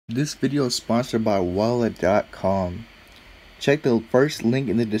This video is sponsored by Wallet.com. Check the first link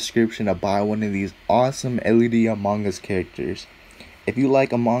in the description to buy one of these awesome LED Among Us characters. If you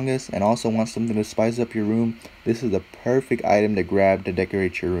like Among Us and also want something to spice up your room, this is the perfect item to grab to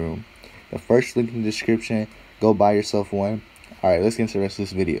decorate your room. The first link in the description, go buy yourself one. Alright, let's get into the rest of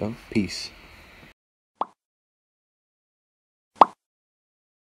this video. Peace.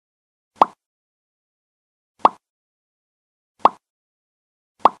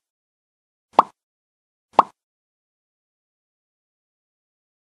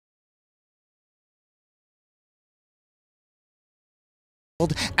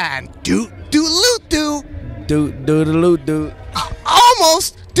 And do-do-loot-do. Do-do-do-loot-do.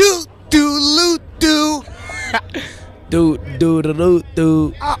 Almost do-do-loot-do.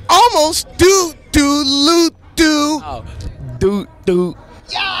 Do-do-do-loot-do. Almost do-do-loot-do. Oh, do-do.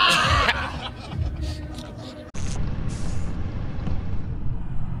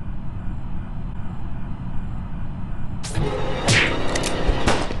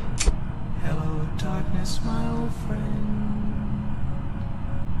 Hello, darkness, my old friend.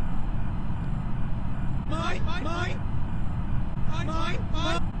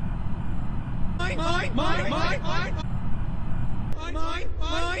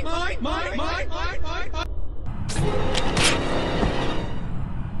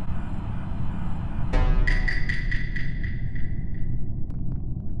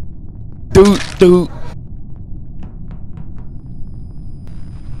 Do-do.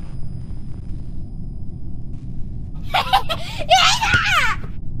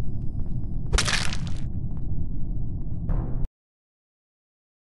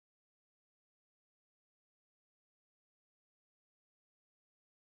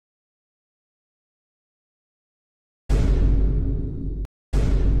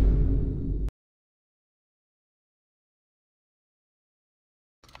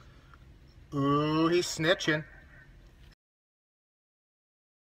 Ooh, he's snitching.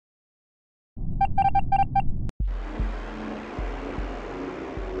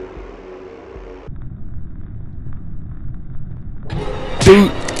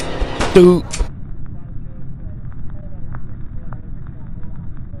 Do-do.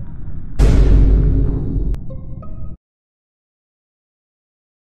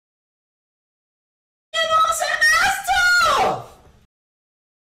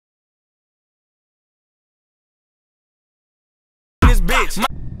 Bitch.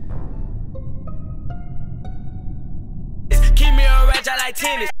 Keep me a ratchet like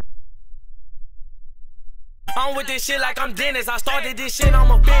tennis. I'm with this shit like I'm Dennis. I started this shit,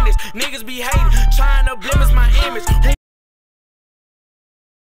 I'ma finish. Niggas be hating, trying to blemish my image.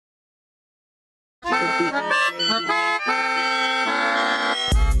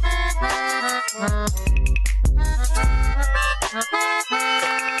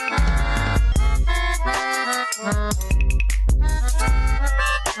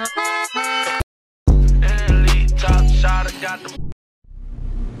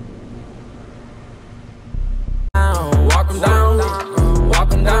 Walk 'em down,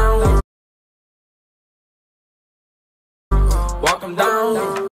 walk 'em down, walk 'em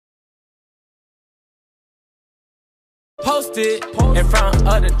down. Post it in front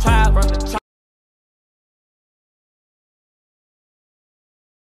of the tribe.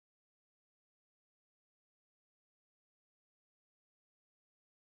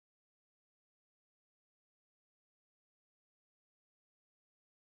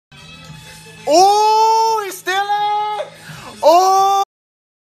 Oh, he's stealing! Oh!